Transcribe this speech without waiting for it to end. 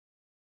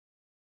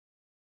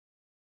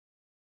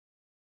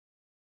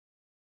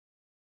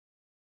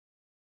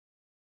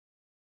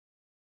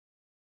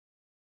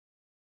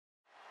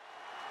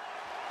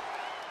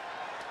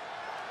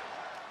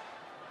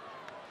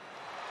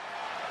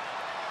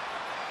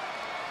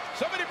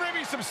Somebody bring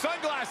me some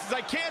sunglasses.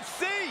 I can't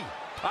see.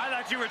 I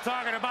thought you were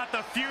talking about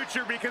the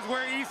future, because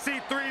where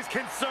EC3 is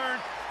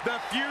concerned, the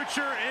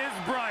future is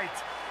bright.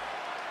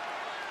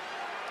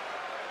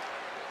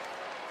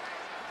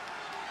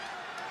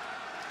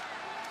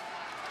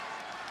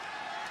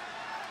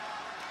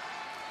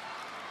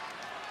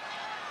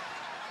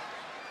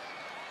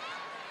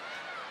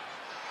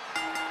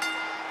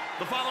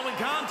 The following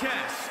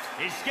contest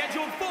is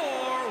scheduled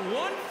for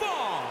one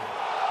fall.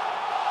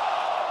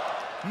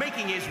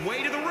 Making his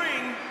way to the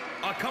ring,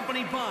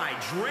 accompanied by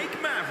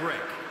Drake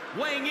Maverick,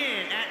 weighing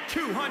in at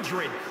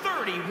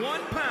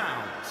 231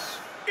 pounds,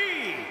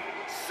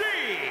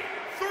 EC3.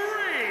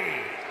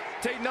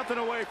 Take nothing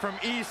away from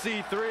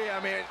EC3. I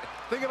mean,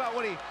 think about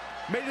when he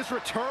made his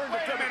return.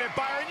 Wait a minute,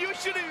 Byron. You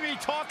shouldn't even be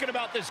talking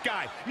about this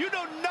guy. You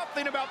know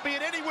nothing about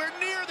being anywhere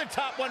near the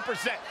top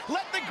 1%.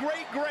 Let the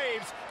great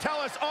Graves tell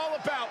us all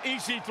about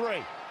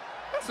EC3.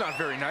 That's not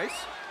very nice.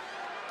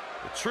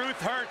 The truth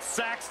hurts,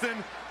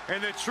 Saxton,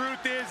 and the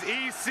truth is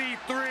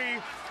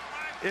EC3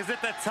 is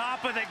at the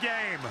top of the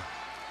game.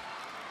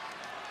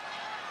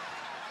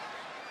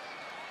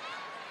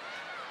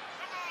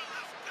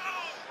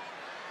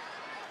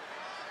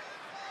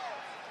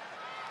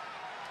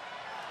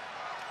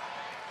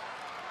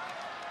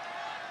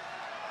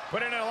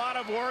 Put in a lot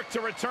of work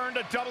to return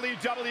to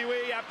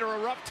WWE after a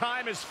rough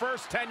time his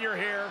first tenure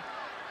here.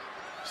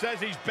 Says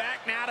he's back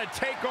now to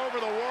take over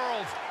the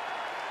world.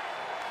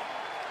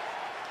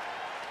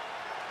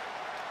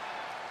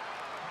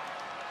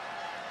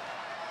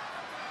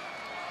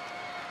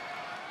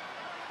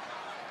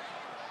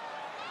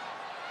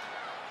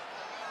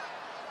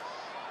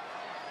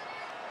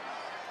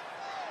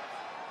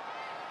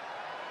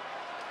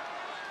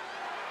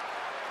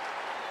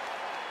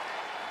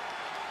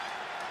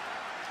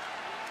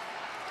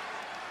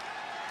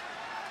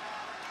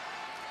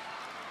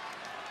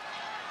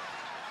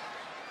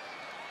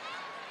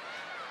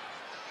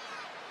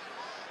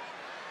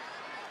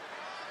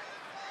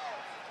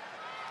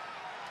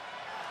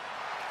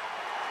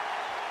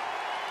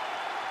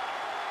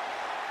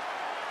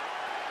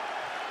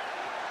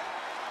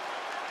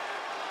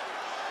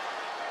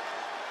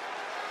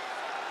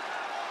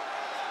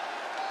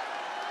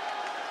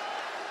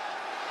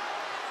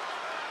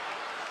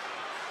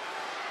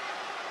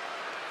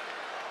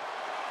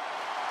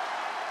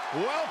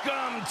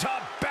 Welcome to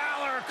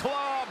Balor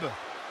Club.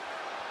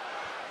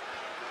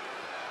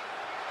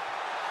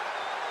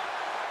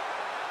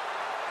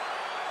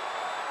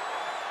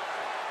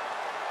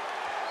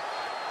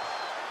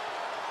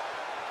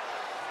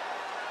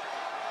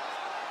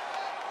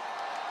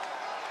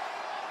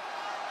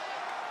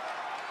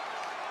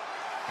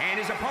 And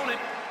his opponent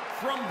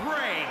from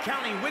Bray,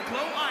 County Wicklow,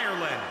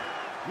 Ireland,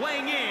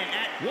 weighing in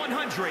at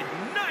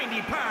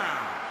 190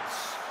 pounds,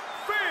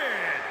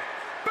 Finn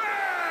Balor!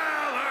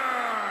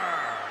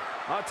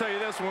 I'll tell you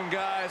this one,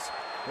 guys.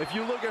 If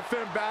you look at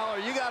Finn Balor,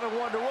 you got to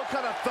wonder what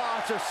kind of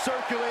thoughts are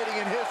circulating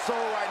in his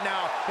soul right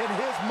now, in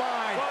his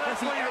mind, well,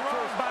 as he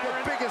enters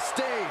the biggest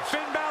stage.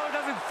 Finn Balor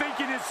doesn't think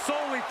in his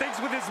soul, he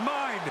thinks with his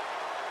mind.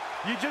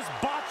 You just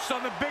botched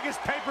on the biggest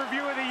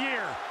pay-per-view of the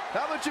year.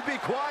 How about you be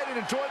quiet and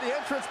enjoy the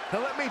entrance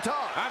and let me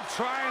talk? I'm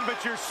trying,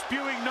 but you're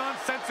spewing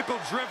nonsensical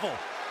drivel.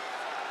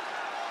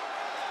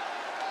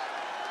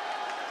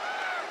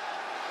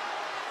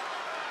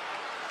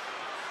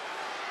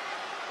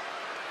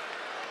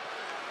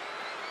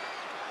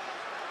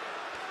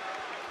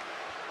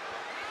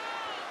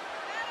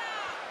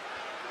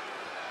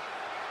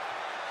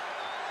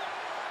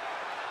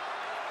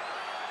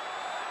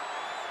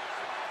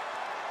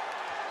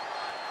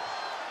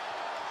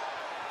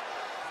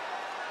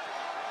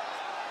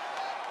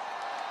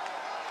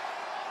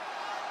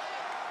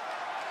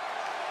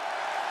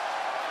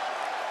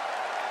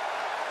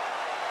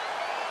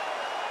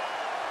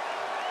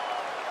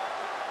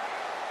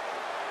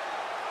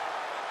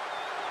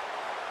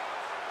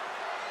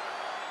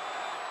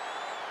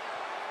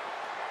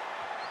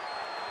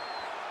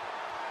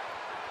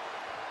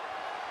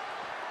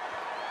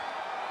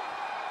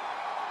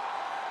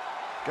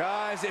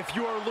 Guys, if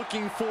you are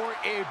looking for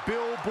a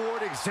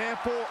billboard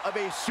example of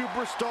a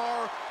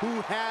superstar who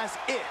has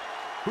it,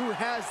 who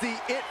has the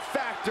it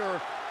factor,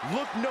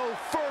 look no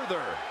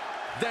further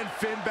than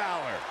Finn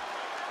Balor.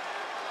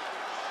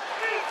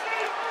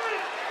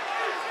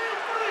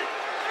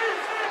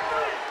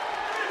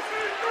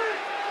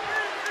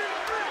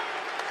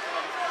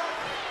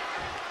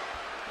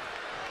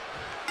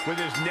 With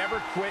his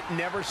never quit,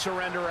 never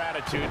surrender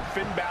attitude,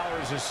 Finn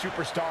Balor is a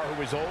superstar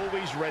who is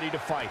always ready to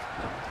fight.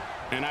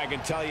 And I can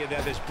tell you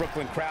that this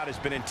Brooklyn crowd has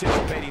been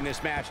anticipating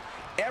this match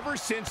ever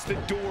since the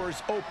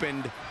doors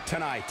opened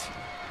tonight.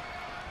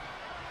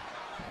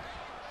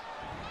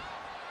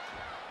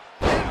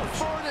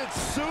 Inverted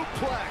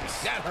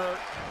suplex. That hurt.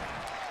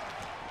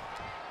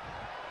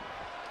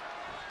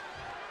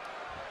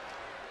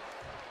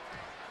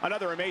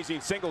 Another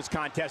amazing singles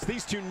contest.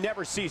 These two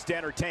never cease to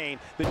entertain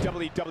the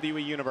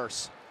WWE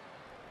Universe.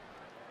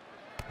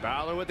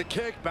 Balor with the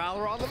kick,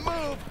 Balor on the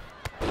move.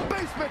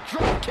 Basement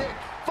drop kick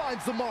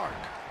finds the mark.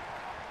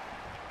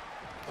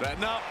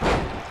 Setting up.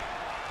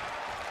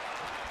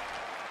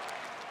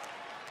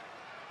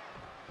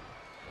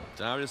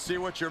 Time to see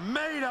what you're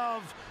made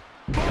of.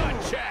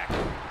 Good check.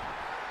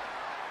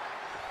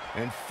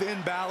 And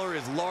Finn Balor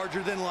is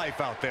larger than life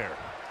out there.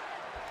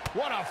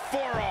 What a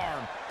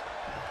forearm.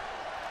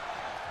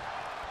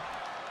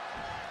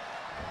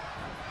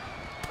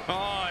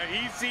 Oh,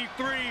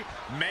 EC3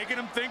 making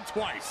him think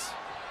twice.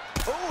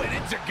 Oh, and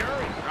it's a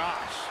Guri.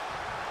 Gosh.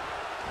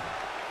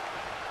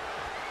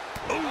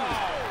 Oh,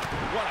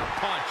 what a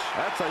punch.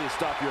 That's how you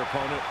stop your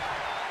opponent.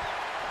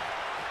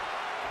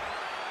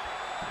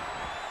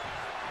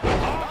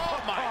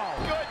 Oh, my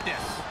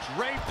goodness.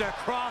 Draped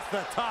across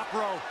the top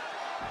rope.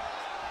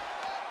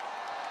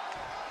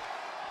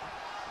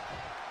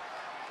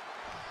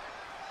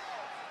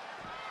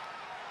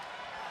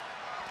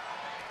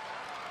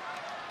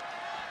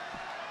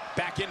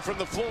 Back in from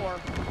the floor.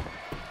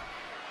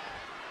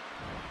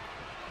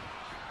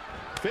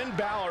 Finn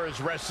Balor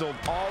has wrestled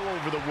all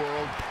over the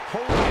world,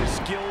 honing his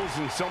skills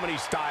in so many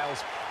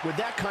styles. With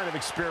that kind of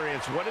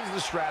experience, what is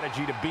the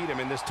strategy to beat him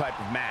in this type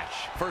of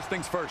match? First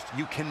things first,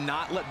 you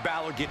cannot let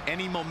Balor get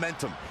any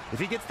momentum. If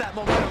he gets that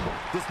momentum,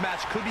 this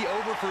match could be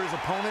over for his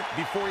opponent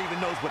before he even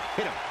knows what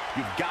hit him.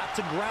 You've got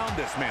to ground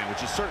this man,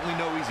 which is certainly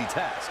no easy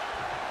task.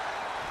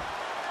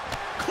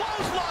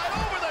 Clothesline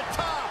over the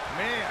top!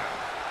 Man.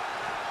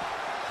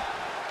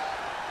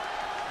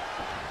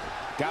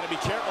 Got to be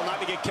careful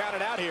not to get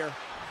counted out here.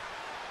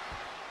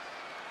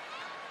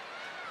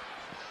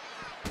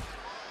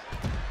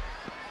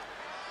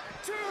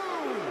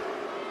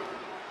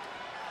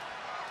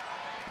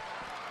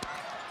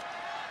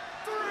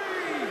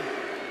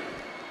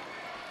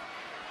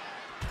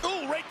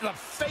 Ooh, right to the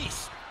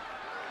face.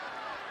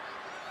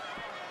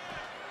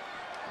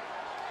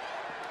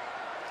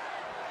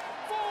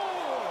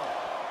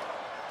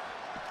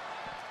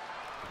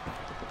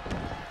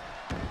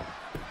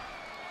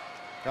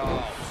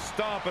 Oh,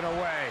 stomping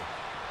away.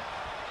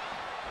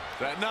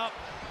 Setting up.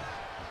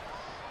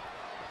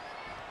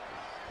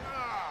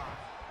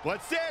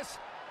 What's this?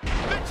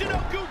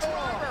 Michinoku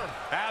driver.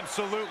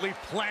 Absolutely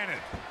planted.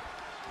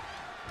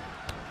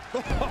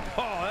 Oh,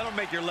 that'll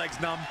make your legs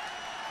numb.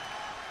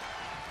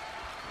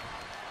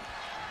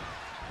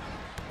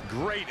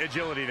 Great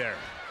agility there.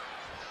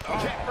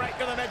 Kick right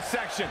to the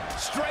midsection.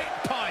 Straight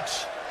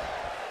punch.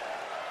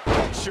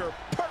 Picture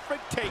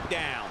perfect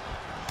takedown.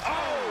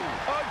 Oh,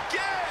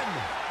 again.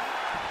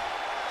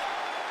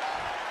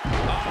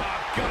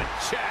 Ah, good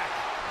check.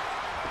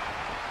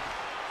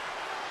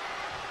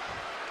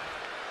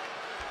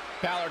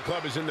 Balor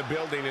Club is in the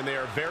building, and they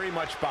are very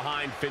much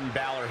behind Finn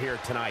Balor here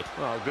tonight.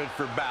 Oh, good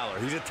for Balor.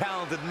 He's a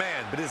talented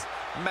man, but his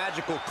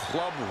magical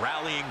club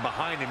rallying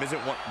behind him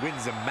isn't what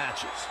wins him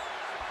matches.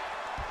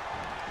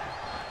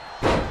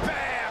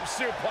 Bam!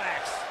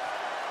 Suplex.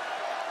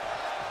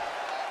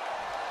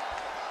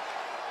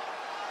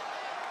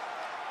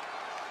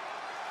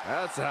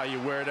 That's how you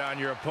wear down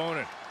your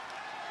opponent.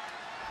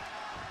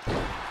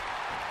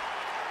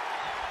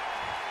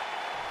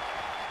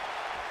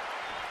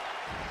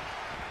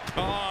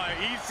 Oh,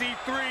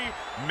 EC3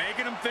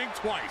 making him think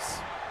twice.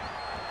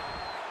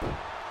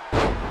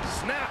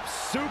 Snap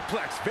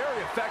suplex,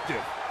 very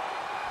effective.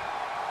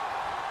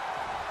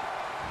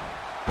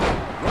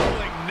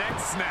 Rolling neck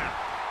snap.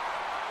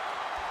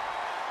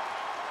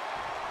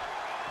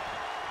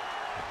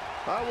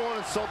 I won't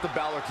insult the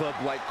Balor Club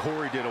like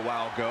Corey did a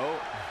while ago,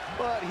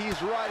 but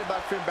he's right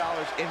about Finn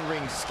Balor's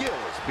in-ring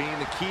skills being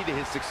the key to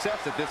his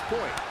success at this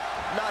point.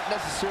 Not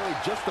necessarily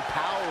just the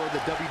power of the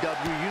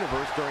WWE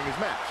Universe during his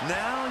match.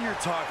 Now you're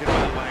talking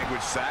about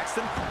language,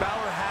 Saxton.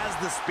 Balor has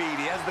the speed,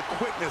 he has the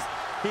quickness,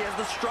 he has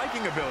the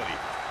striking ability.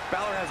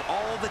 Balor has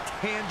all the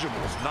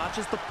tangibles, not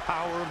just the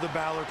power of the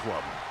Balor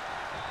Club.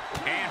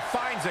 And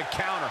finds a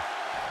counter.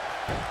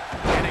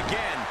 And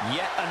again,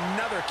 yet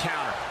another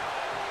counter.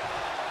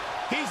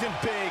 He's in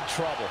big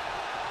trouble.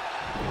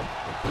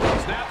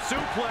 Snap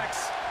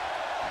suplex.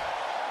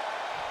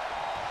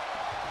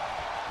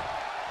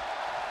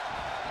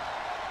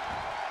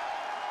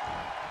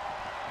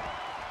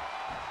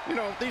 You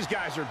know, these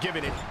guys are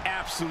giving it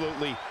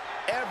absolutely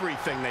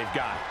everything they've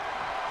got.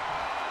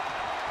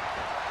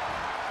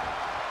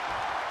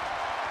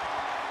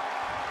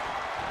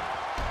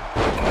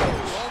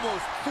 Oh,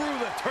 almost through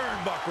the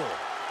turnbuckle.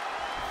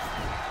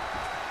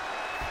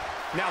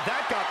 Now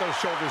that got those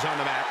shoulders on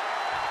the mat.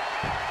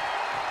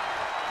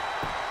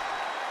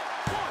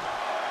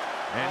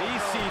 And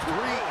EC3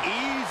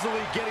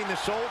 easily getting the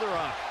shoulder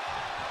up.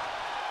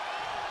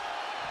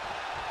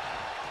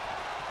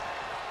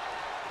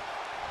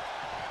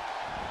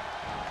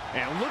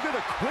 And look at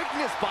the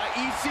quickness by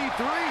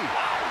EC3.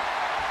 Wow.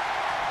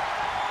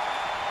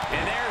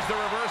 And there's the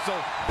reversal.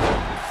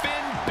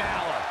 Finn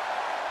Balor.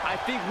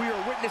 I think we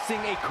are witnessing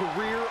a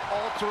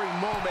career-altering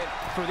moment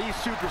for these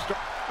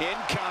superstars.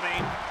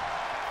 Incoming.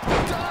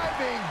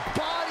 Diving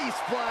body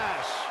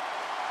splash.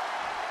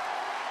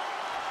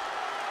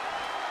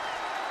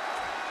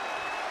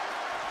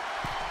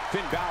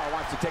 Finn Balor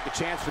wants to take a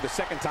chance for the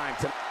second time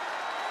tonight.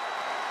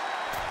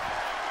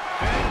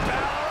 Finn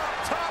Balor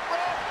up top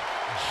rope.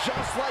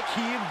 Just like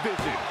he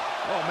envisioned.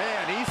 Oh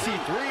man,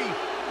 EC3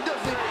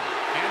 doesn't.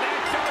 And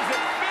that does it.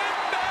 Finn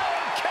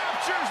Balor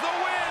captures the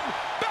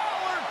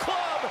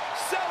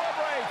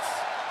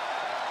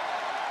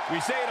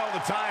say it all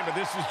the time, but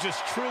this was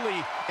just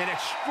truly an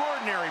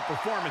extraordinary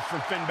performance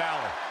from Finn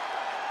Balor.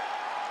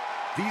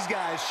 These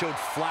guys showed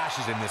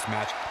flashes in this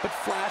match, but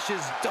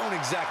flashes don't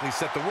exactly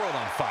set the world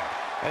on fire,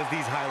 as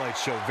these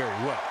highlights show very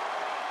well.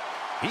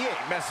 He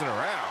ain't messing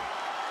around.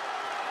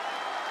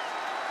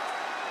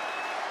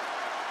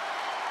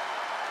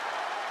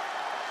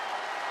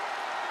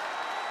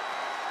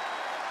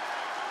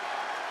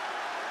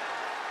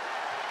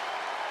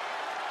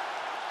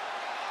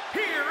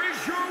 Here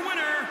is your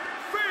winner,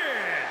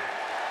 Finn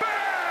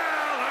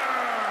Balor!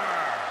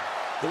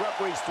 The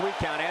referee's 3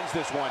 count ends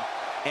this one.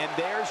 And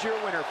there's your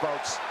winner,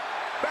 folks.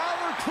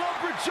 Balor Club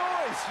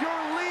rejoice! Your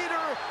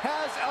leader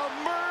has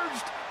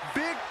emerged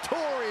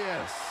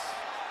victorious.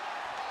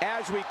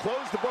 As we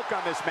close the book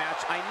on this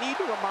match, I need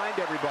to remind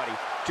everybody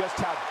just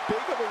how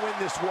big of a win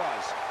this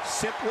was.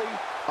 Simply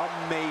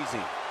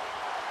amazing.